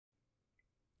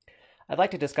I'd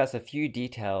like to discuss a few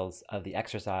details of the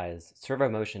exercise servo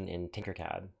motion in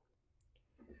Tinkercad.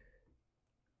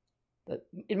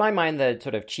 In my mind, the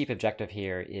sort of chief objective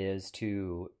here is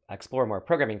to explore more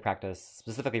programming practice,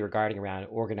 specifically regarding around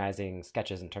organizing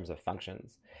sketches in terms of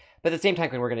functions. But at the same time,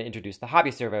 we're going to introduce the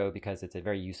hobby servo because it's a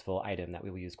very useful item that we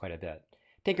will use quite a bit.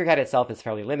 Tinkercad itself is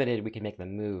fairly limited. We can make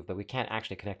them move, but we can't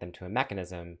actually connect them to a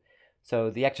mechanism. So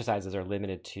the exercises are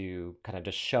limited to kind of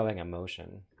just showing a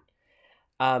motion.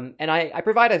 And I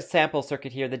provide a sample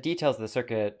circuit here. The details of the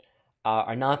circuit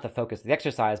are not the focus of the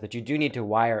exercise, but you do need to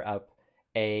wire up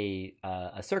a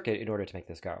circuit in order to make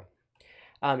this go.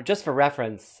 Just for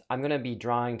reference, I'm going to be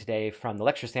drawing today from the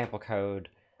lecture sample code.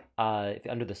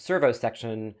 Under the servo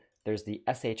section, there's the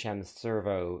SHM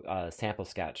servo sample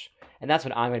sketch, and that's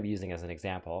what I'm going to be using as an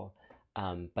example.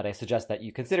 But I suggest that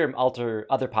you consider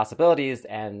other possibilities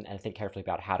and think carefully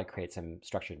about how to create some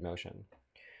structured motion.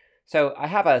 So I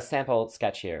have a sample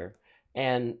sketch here,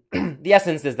 and the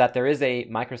essence is that there is a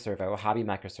microservo, a hobby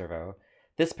microservo.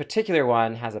 This particular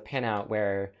one has a pinout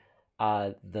where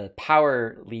the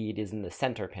power lead is in the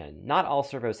center pin. Not all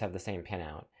servos have the same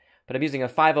pinout, but I'm using a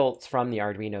 5 volts from the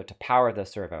Arduino to power the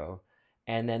servo,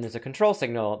 and then there's a control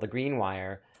signal, the green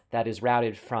wire, that is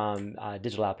routed from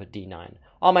digital output D9.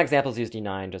 All my examples use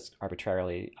D9 just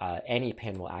arbitrarily. Any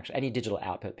digital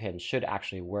output pin should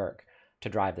actually work to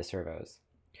drive the servos.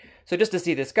 So just to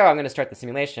see this go, I'm going to start the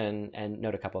simulation and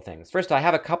note a couple of things. First, I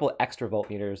have a couple extra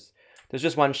voltmeters. There's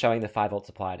just one showing the 5 volt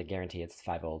supply to guarantee it's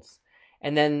 5 volts.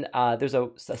 And then there's a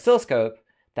oscilloscope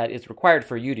that is required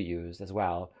for you to use as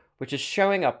well, which is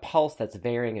showing a pulse that's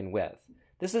varying in width.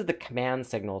 This is the command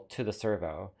signal to the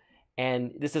servo.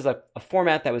 And this is a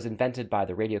format that was invented by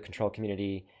the radio control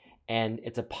community. And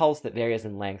it's a pulse that varies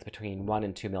in length between 1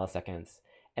 and 2 milliseconds.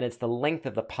 And it's the length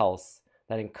of the pulse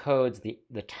that encodes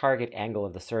the target angle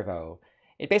of the servo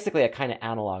in basically a kind of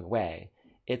analog way.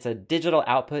 It's a digital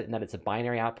output in that it's a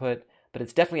binary output, but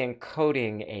it's definitely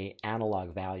encoding an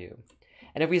analog value.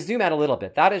 And if we zoom out a little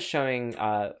bit, that is showing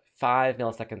 5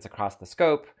 milliseconds across the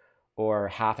scope, or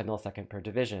half a millisecond per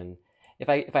division. If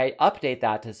I update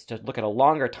that to look at a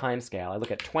longer time scale, I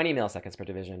look at 20 milliseconds per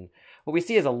division, what we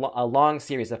see is a long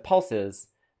series of pulses,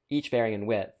 each varying in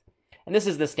width. And this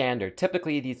is the standard.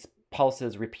 Typically, these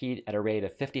pulses repeat at a rate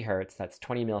of 50 hertz, that's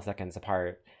 20 milliseconds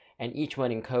apart, and each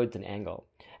one encodes an angle.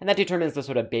 And that determines the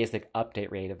sort of basic update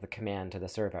rate of the command to the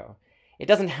servo. It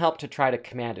doesn't help to try to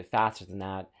command it faster than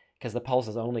that, because the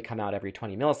pulses only come out every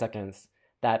 20 milliseconds.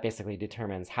 That basically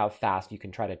determines how fast you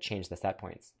can try to change the set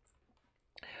points.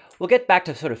 We'll get back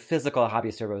to sort of physical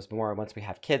hobby servos more once we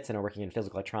have kits and are working in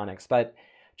physical electronics, but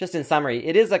just in summary,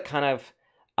 it is a kind of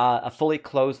a fully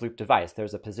closed loop device.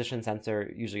 There's a position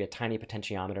sensor, usually a tiny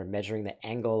potentiometer measuring the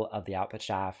angle of the output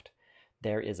shaft.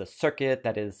 There is a circuit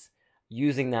that is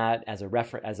using that as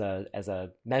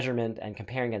a measurement and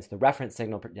comparing against the reference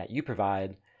signal that you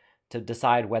provide to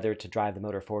decide whether to drive the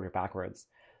motor forward or backwards.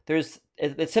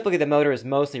 It's typically the motor is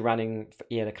mostly running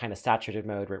in a kind of saturated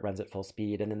mode where it runs at full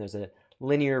speed, and then there's a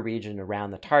linear region around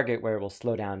the target where it will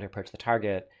slow down to approach the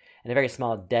target, and a very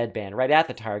small dead band right at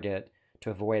the target to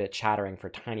avoid it chattering for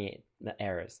tiny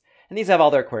errors. And these have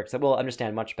all their quirks that we'll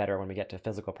understand much better when we get to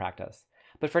physical practice.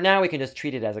 But for now, we can just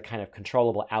treat it as a kind of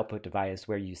controllable output device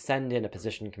where you send in a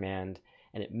position command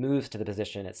and it moves to the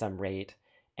position at some rate.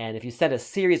 And if you send a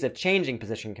series of changing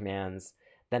position commands,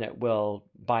 then it will,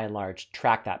 by and large,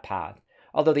 track that path.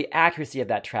 Although the accuracy of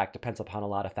that track depends upon a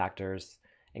lot of factors,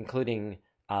 including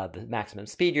the maximum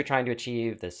speed you're trying to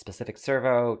achieve, the specific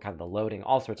servo, kind of the loading,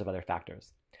 all sorts of other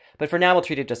factors. But for now, we'll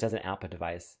treat it just as an output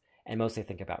device and mostly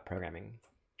think about programming.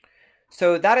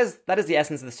 So that is the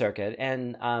essence of the circuit,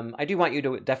 and I do want you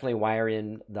to definitely wire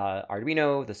in the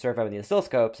Arduino, the servo, and the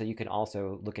oscilloscope so you can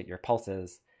also look at your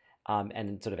pulses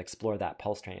and sort of explore that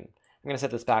pulse train. I'm going to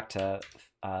set this back to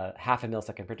half a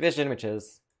millisecond per division, which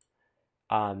is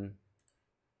the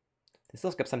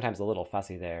oscilloscope sometimes a little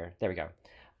fussy there. There we go.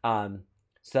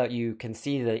 So you can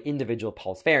see the individual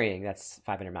pulse varying. That's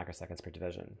 500 microseconds per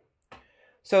division.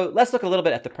 So let's look a little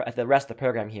bit at the rest of the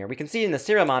program here. We can see in the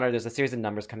serial monitor there's a series of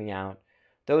numbers coming out.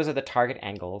 Those are the target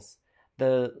angles.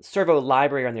 The servo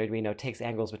library on the Arduino takes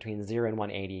angles between 0 and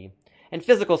 180. And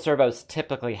physical servos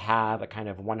typically have a kind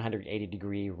of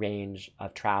 180-degree range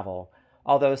of travel,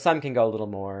 although some can go a little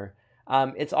more.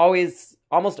 It's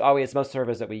almost always, most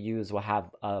servos that we use will have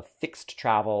a fixed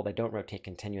travel. They don't rotate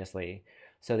continuously.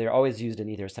 So they're always used in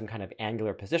either some kind of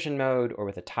angular position mode or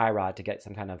with a tie rod to get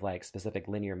some kind of like specific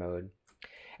linear mode.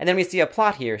 And then we see a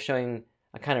plot here showing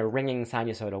a kind of ringing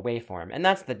sinusoidal waveform. And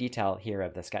that's the detail here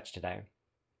of the sketch today.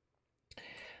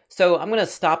 So I'm going to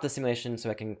stop the simulation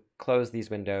so I can close these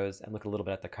windows and look a little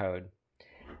bit at the code.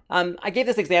 I gave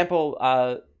this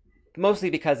example mostly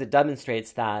because it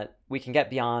demonstrates that we can get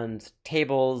beyond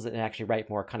tables and actually write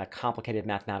more kind of complicated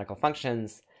mathematical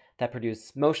functions that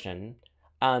produce motion,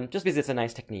 just because it's a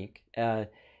nice technique.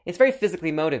 It's very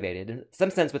physically motivated. In some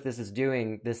sense, what this is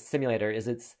doing, this simulator, is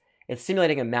it's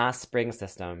simulating a mass spring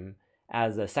system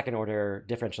as a second-order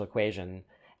differential equation,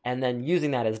 and then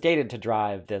using that as data to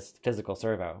drive this physical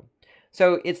servo.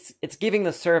 So it's giving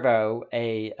the servo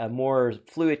a more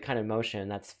fluid kind of motion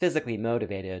that's physically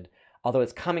motivated, although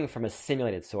it's coming from a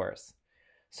simulated source.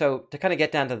 So to kind of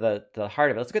get down to the heart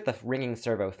of it, let's look at the ringing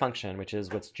servo function, which is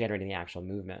what's generating the actual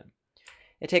movement.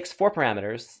 It takes 4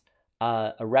 parameters,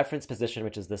 a reference position,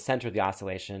 which is the center of the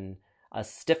oscillation, a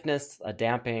stiffness, a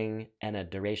damping, and a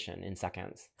duration in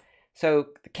seconds. So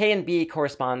the K and B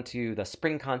correspond to the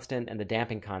spring constant and the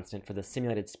damping constant for the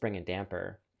simulated spring and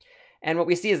damper. And what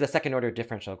we see is the second order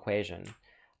differential equation.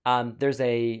 There's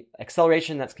a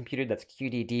acceleration that's computed that's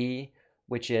QDD,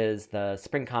 which is the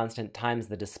spring constant times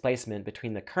the displacement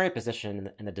between the current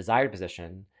position and the desired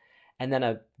position. And then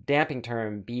a damping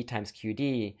term, B times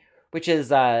QD, which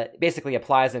is basically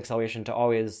applies an acceleration to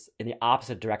always in the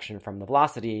opposite direction from the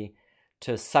velocity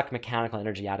to suck mechanical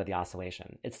energy out of the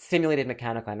oscillation. It's simulated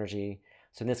mechanical energy,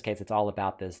 so in this case, it's all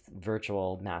about this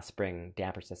virtual mass spring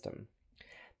damper system.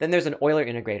 Then there's an Euler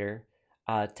integrator.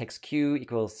 Takes Q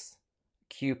equals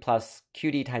Q plus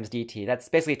QD times dt. That's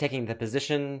basically taking the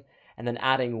position and then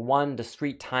adding one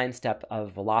discrete time step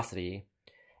of velocity,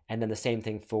 and then the same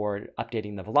thing for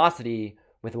updating the velocity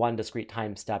with one discrete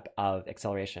time step of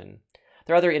acceleration.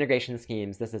 There are other integration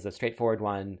schemes. This is a straightforward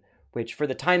one, which for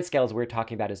the time scales we're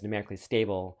talking about is numerically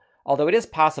stable, although it is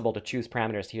possible to choose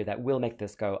parameters here that will make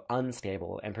this go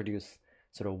unstable and produce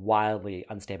sort of wildly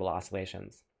unstable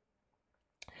oscillations.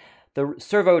 The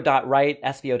servo.write,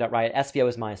 svo.write, svo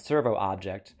is my servo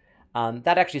object.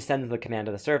 That actually sends the command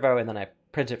to the servo, and then I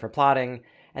print it for plotting.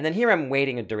 And then here I'm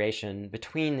waiting a duration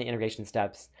between the integration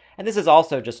steps. And this is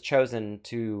also just chosen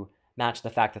to match the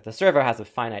fact that the servo has a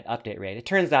finite update rate. It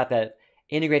turns out that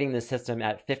integrating the system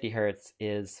at 50 hertz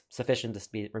is sufficient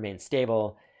to remain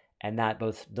stable, and that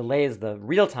both delays the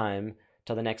real time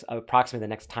till the next, approximately the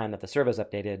next time that the servo is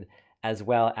updated, as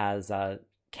well as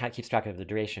keeps track of the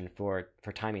duration for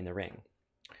timing the ring.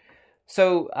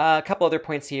 So a couple other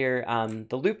points here.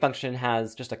 The loop function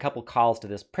has just a couple calls to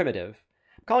this primitive.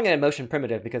 I'm calling it a motion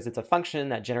primitive because it's a function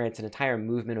that generates an entire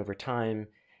movement over time,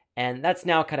 and that's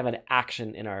now kind of an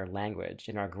action in our language,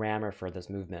 in our grammar for this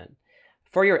movement.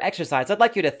 For your exercise, I'd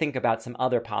like you to think about some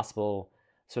other possible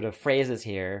sort of phrases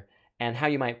here and how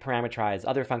you might parameterize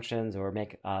other functions or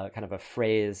make kind of a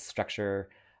phrase structure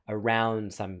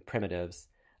around some primitives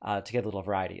to get a little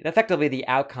variety. And effectively, the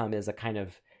outcome is a kind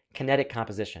of kinetic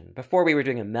composition. Before we were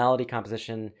doing a melody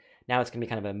composition, now it's going to be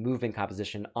kind of a moving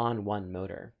composition on one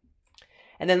motor.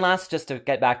 And then last, just to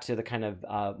get back to the kind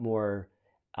of more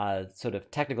sort of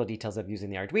technical details of using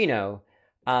the Arduino,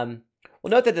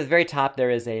 we'll note that at the very top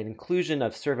there is an inclusion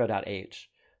of servo.h.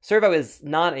 Servo is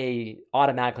not a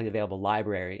automatically available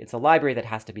library. It's a library that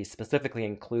has to be specifically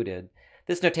included.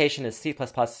 This notation is C++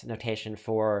 notation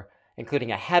for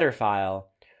including a header file,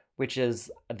 which is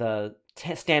the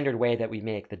standard way that we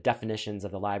make the definitions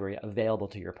of the library available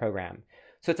to your program.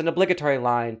 So it's an obligatory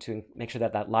line to make sure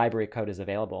that that library code is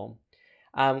available.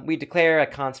 We declare a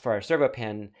const for our servo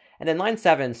pin, and then line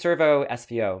 7, servo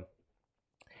svo,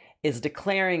 is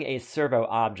declaring a servo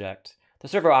object. The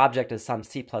servo object is some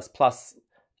C++ class,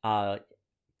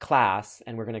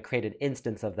 and we're going to create an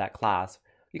instance of that class.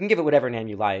 You can give it whatever name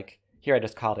you like. Here I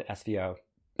just called it SVO.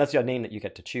 That's your name that you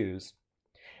get to choose.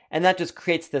 And that just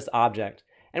creates this object.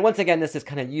 And once again, this is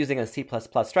kind of using a C++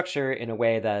 structure in a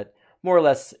way that more or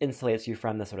less insulates you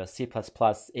from the sort of C++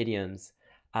 idioms.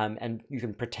 And you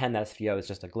can pretend that SVO is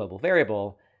just a global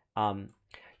variable.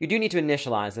 You do need to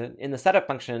initialize it. In the setup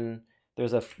function,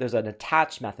 there's an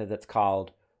attach method that's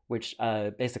called, which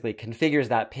basically configures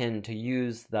that pin to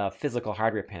use the physical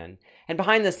hardware pin. And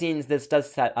behind the scenes, this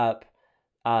does set up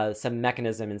some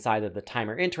mechanism inside of the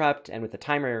timer interrupt and with the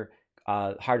timer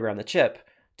hardware on the chip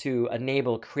to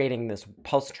enable creating this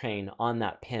pulse train on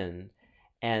that pin.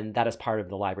 And that is part of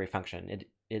the library function.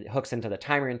 It hooks into the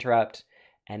timer interrupt,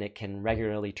 and it can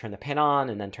regularly turn the pin on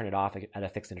and then turn it off at a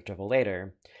fixed interval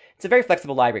later. It's a very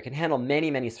flexible library. It can handle many,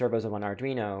 many servos on one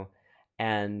Arduino,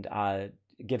 and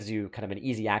gives you kind of an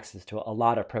easy access to a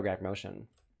lot of programmed motion.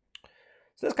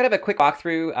 So that's kind of a quick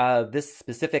walkthrough of this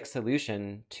specific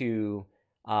solution to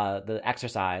the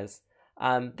exercise.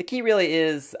 The key really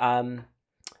is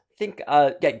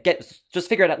just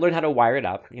figure it out, learn how to wire it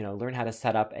up, learn how to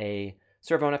set up a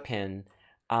servo on a pin.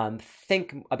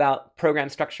 Think about program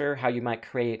structure, how you might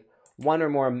create one or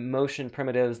more motion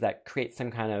primitives that create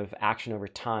some kind of action over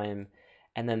time,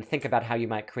 and then think about how you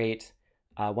might create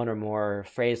one or more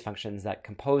phrase functions that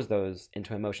compose those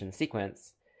into a motion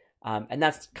sequence. And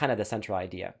that's kind of the central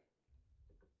idea.